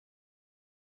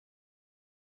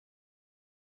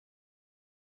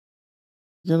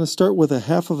You're going to start with a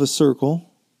half of a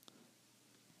circle,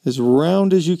 as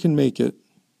round as you can make it.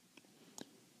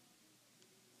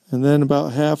 And then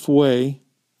about halfway,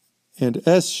 and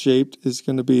S-shaped is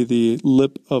going to be the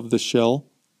lip of the shell.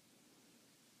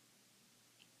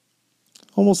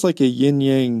 Almost like a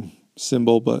yin-yang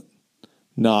symbol, but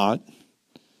not.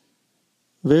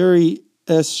 Very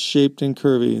S-shaped and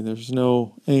curvy. There's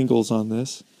no angles on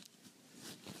this.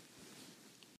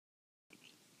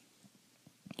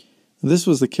 This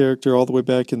was the character all the way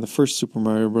back in the first Super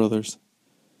Mario Brothers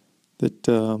that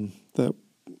that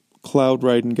cloud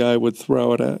riding guy would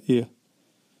throw it at you.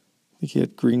 I think he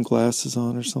had green glasses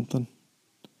on or something.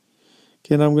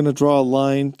 Okay, now I'm going to draw a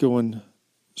line going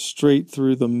straight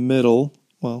through the middle.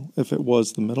 Well, if it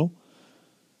was the middle.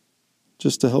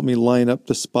 Just to help me line up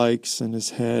the spikes and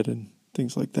his head and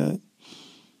things like that.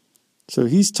 So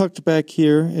he's tucked back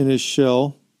here in his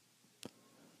shell.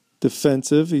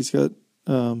 Defensive. He's got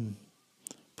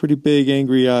pretty big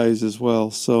angry eyes as well.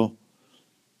 So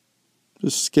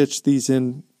just sketch these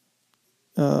in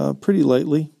pretty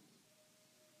lightly.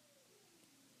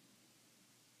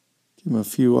 Give him a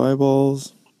few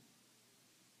eyeballs.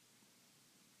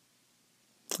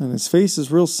 And his face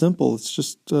is real simple. It's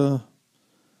just kind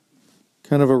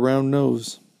of a round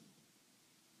nose.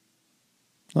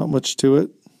 Not much to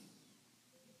it.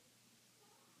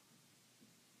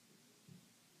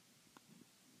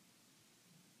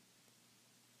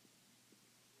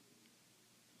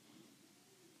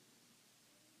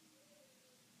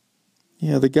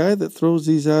 Yeah, the guy that throws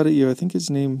these out at you, I think his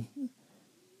name,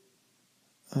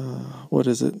 what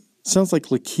is it? Sounds like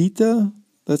Lakita?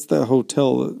 That's that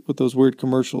hotel with those weird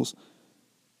commercials.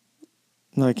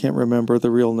 No, I can't remember the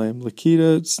real name.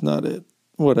 Lakita, it's not it.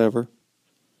 Whatever.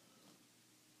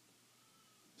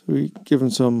 So we give him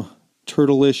some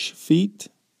turtle-ish feet.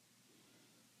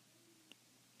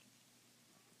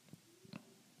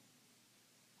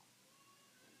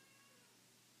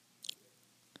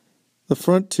 The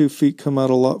front 2 feet come out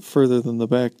a lot further than the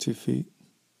back 2 feet.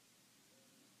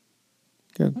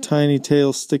 Got a tiny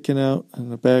tail sticking out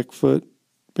and a back foot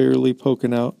barely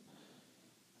poking out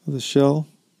of the shell.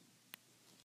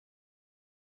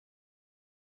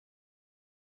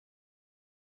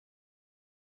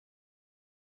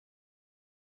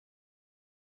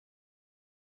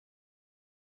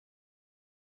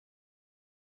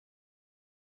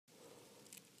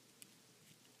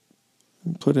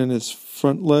 And put in his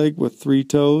front leg with 3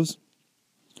 toes,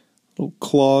 little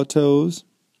claw toes.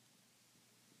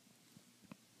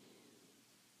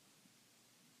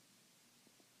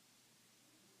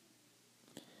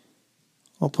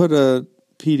 I'll put a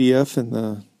PDF in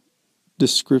the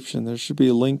description. There should be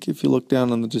a link if you look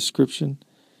down on the description.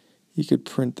 You could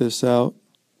print this out.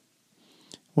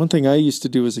 One thing I used to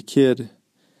do as a kid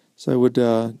is I would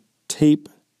tape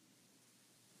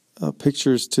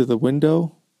pictures to the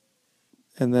window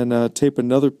and then tape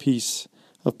another piece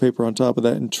of paper on top of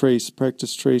that and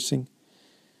practice tracing.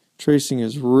 Tracing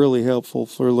is really helpful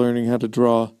for learning how to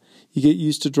draw. You get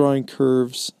used to drawing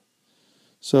curves.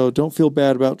 So don't feel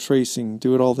bad about tracing.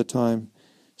 Do it all the time.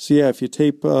 So yeah, if you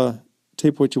tape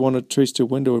what you want to trace to a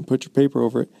window and put your paper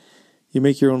over it, you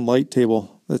make your own light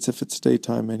table. That's if it's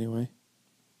daytime anyway.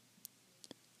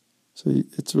 So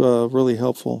it's really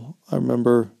helpful. I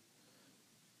remember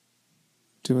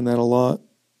doing that a lot.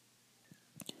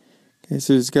 Okay,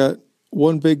 so he's got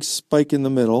one big spike in the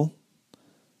middle,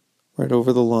 right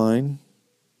over the line,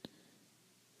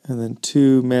 and then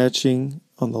 2 matching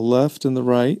on the left and the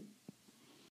right.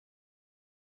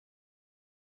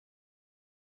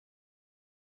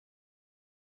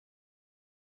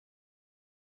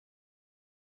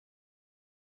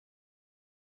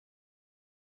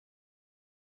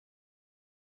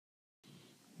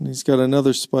 And he's got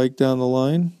another spike down the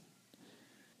line.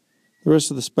 The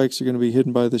rest of the spikes are going to be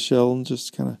hidden by the shell and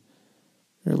just kind of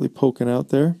barely poking out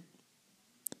there.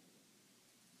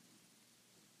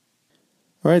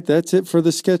 All right, that's it for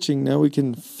the sketching. Now we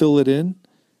can fill it in.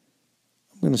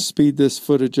 I'm going to speed this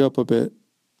footage up a bit.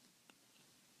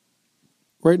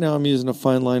 Right now I'm using a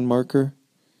fine line marker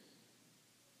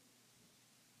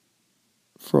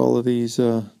for all of these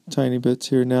tiny bits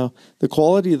here. Now, the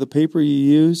quality of the paper you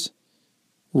use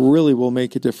really will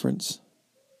make a difference.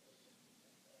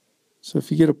 So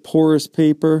if you get a porous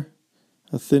paper,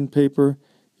 a thin paper,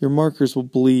 your markers will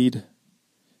bleed.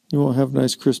 You won't have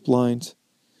nice crisp lines.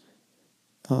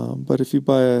 But if you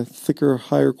buy a thicker,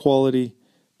 higher quality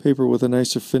paper with a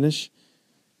nicer finish,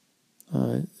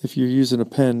 if you're using a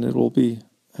pen,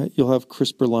 you'll have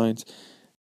crisper lines.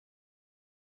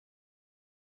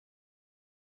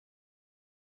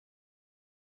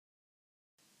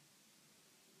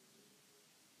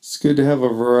 It's good to have a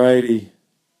variety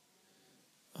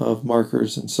of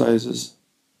markers and sizes.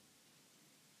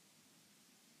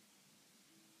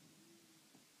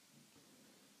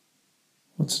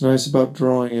 What's nice about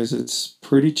drawing is it's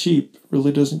pretty cheap. It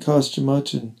really doesn't cost you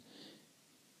much, and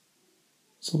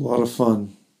it's a lot of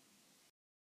fun.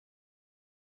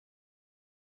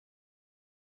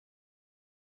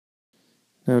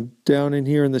 Now down in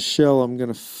here in the shell, I'm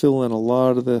going to fill in a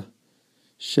lot of the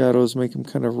shadows, make them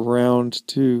kind of round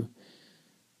to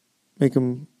make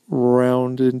them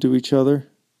round into each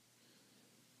other.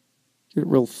 Get it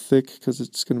real thick because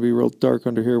it's going to be real dark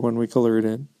under here when we color it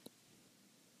in.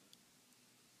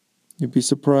 You'd be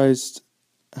surprised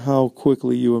how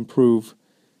quickly you improve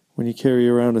when you carry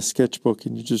around a sketchbook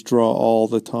and you just draw all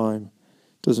the time.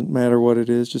 Doesn't matter what it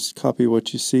is, just copy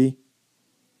what you see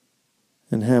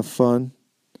and have fun.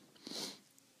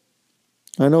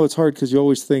 I know it's hard because you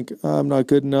always think, I'm not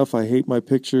good enough, I hate my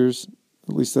pictures.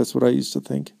 At least that's what I used to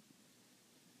think.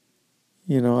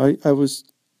 You know, I was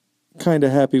kind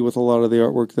of happy with a lot of the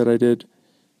artwork that I did,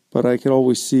 but I could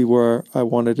always see where I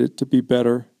wanted it to be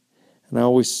better. And I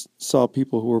always saw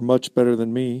people who were much better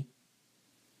than me.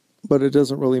 But it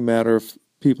doesn't really matter if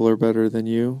people are better than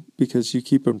you because you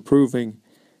keep improving.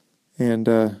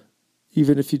 And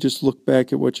even if you just look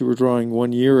back at what you were drawing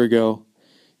 1 year ago,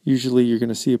 usually you're going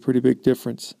to see a pretty big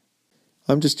difference.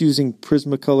 I'm just using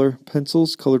Prismacolor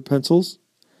pencils, colored pencils.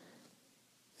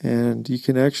 And you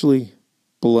can actually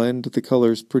blend the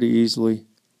colors pretty easily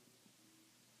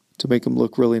to make them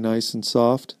look really nice and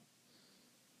soft.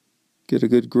 Get a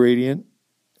good gradient,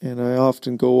 and I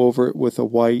often go over it with a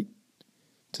white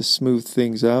to smooth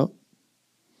things out.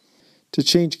 To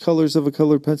change colors of a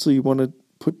colored pencil, you want to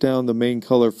put down the main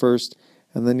color first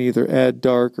and then either add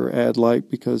dark or add light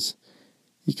because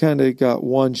you kind of got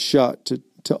one shot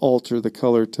to alter the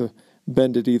color, to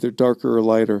bend it either darker or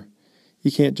lighter.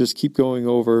 You can't just keep going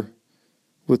over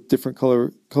with different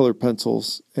colored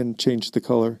pencils and change the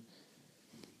color.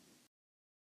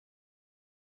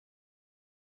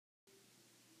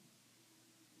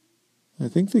 I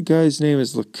think the guy's name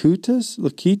is Lakitas?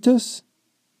 Lakitas?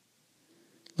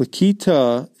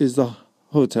 Lakita is the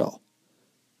hotel.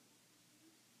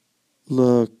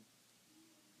 Lakitas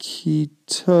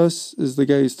is the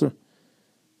guy who's I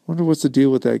wonder what's the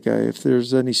deal with that guy, if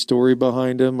there's any story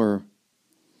behind him or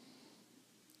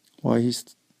why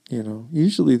he's, you know,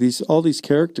 usually all these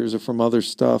characters are from other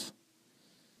stuff.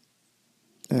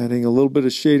 Adding a little bit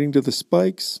of shading to the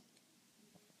spikes.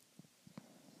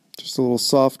 Just a little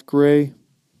soft gray.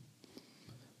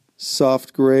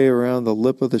 Soft gray around the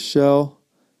lip of the shell.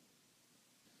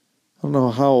 I don't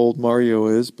know how old Mario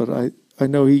is, but I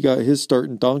know he got his start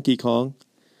in Donkey Kong.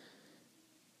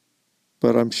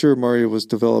 But I'm sure Mario was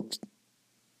developed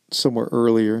somewhere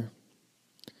earlier.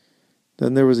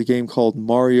 Then there was a game called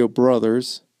Mario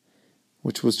Brothers,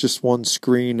 which was just one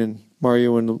screen, and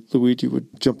Mario and Luigi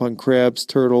would jump on crabs,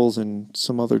 turtles, and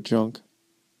some other junk.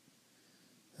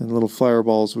 And little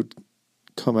fireballs would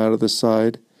come out of the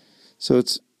side. So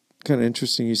it's kind of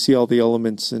interesting. You see all the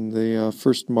elements in the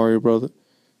first Mario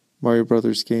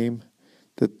Brothers game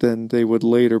that then they would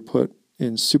later put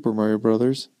in Super Mario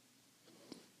Brothers.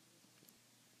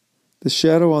 The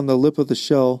shadow on the lip of the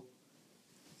shell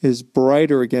is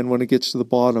brighter again when it gets to the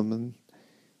bottom, and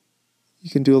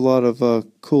you can do a lot of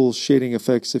cool shading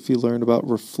effects if you learn about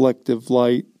reflective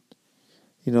light.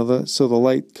 You know, so the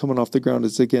light coming off the ground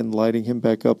is again lighting him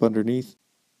back up underneath.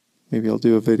 Maybe I'll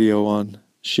do a video on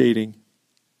shading.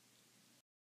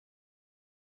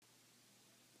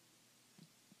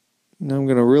 Now I'm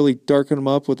going to really darken them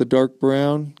up with a dark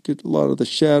brown, get a lot of the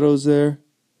shadows there.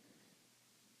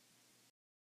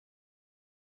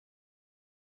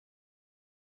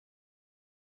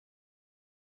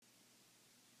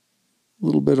 A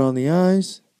little bit on the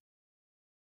eyes.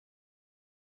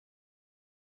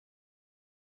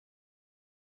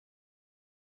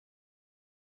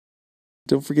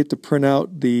 Don't forget to print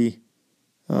out the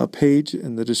page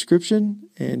in the description,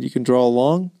 and you can draw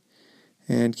along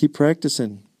and keep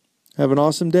practicing. Have an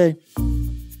awesome day.